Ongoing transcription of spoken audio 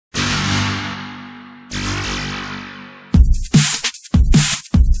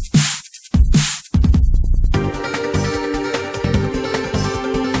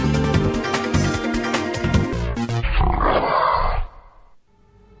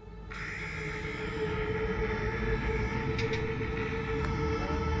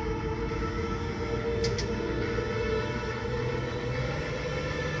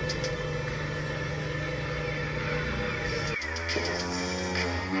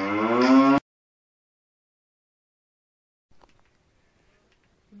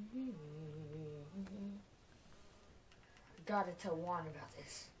gotta tell Juan about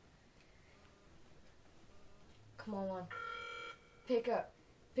this. Come on, Juan. Pick up.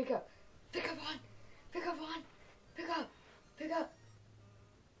 Pick up. Pick up, Juan. Pick up, Juan. Pick up. Pick up.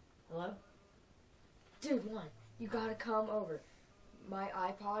 Hello? Dude, Juan, you gotta come over. My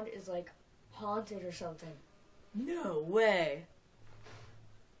iPod is like haunted or something. No way.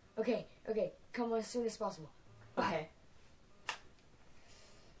 Okay, come as soon as possible. Bye. Okay.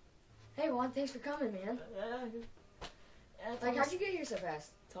 Hey, Juan, thanks for coming, man. Like, how'd you get here so fast?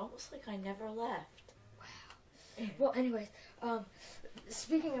 It's almost like I never left. Wow. Well, anyways,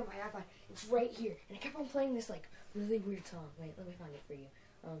 speaking of my iPod, it's right here, and I kept on playing this like really weird song. Wait, let me find it for you.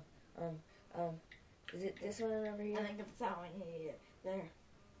 Is it this one over here? I think that's that one. Yeah. There.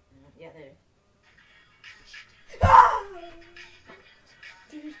 Yeah, there. Ah!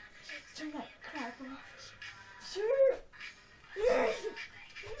 Dude, turn that crap off. Sure.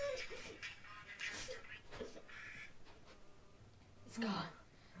 It's gone.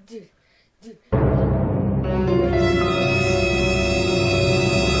 Dude.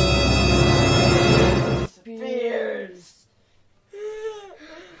 Spears.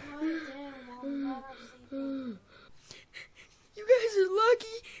 You guys are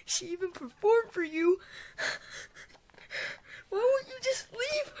lucky she even performed for you. Why won't you just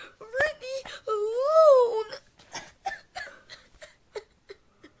leave Brittany alone?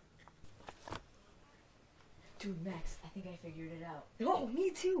 Dude, Max, I think I figured it out. Oh,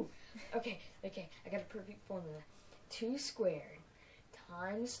 me too. Okay, I got a perfect formula. 2 squared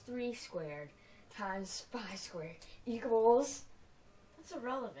times 3 squared times 5 squared equals... That's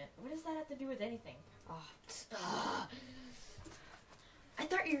irrelevant. What does that have to do with anything? I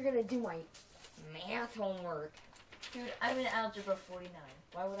thought you were going to do my math homework. Dude, I'm in Algebra 49.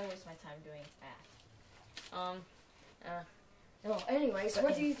 Why would I waste my time doing math? Well, anyways,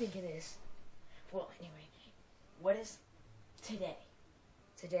 what do you think it is? Well, anyway, what is today?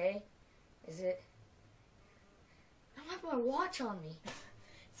 Today? Is it... I don't have my watch on me.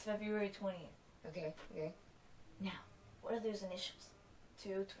 It's February 20th. Okay. Now, what are those initials?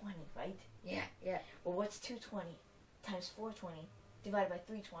 220, right? Yeah. Well, what's 220 times 420 divided by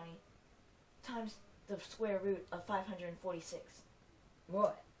 320 times the square root of 546?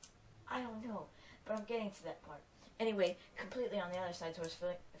 What? I don't know, but I'm getting to that part. Anyway, completely on the other side towards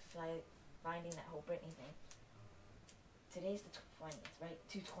finding that whole Britney thing. Today's the 20th, right?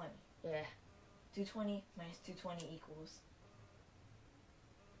 220. Yeah. 220 minus 220 equals...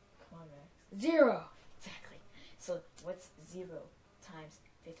 Come on, Max. 0. Exactly. So, what's 0 times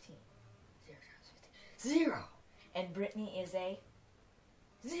 15? 0 times 15. 0. And Britney is a...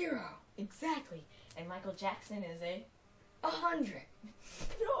 0. Exactly. And Michael Jackson is a... 100.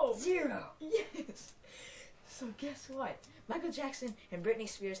 No. 0. Yes. So guess what? Michael Jackson and Britney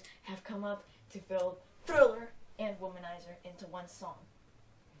Spears have come up to build Thriller and Womanizer into one song.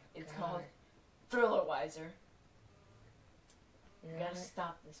 It's called Thriller-wizer. You gotta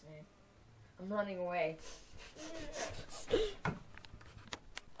stop this, man. I'm running away.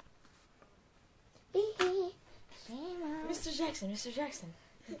 Mr. Jackson.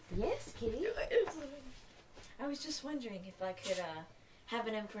 Yes, kitty? I was just wondering if I could have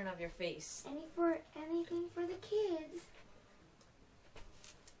an imprint of your face. Anything for the kids.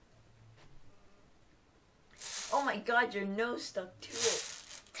 Oh my god, your nose stuck to it.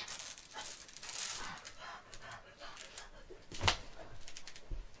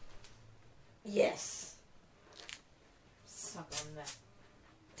 Yes. Suck on that.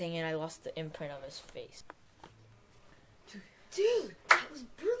 Dang it, I lost the imprint of his face. Dude, that was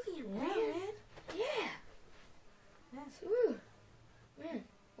brilliant, Yeah, man. man. Yeah. Yes. Ooh. Man,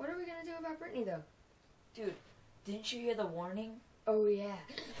 what are we going to do about Brittany, though? Dude, didn't you hear the warning? Oh, yeah.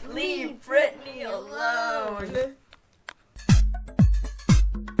 Leave Brittany alone!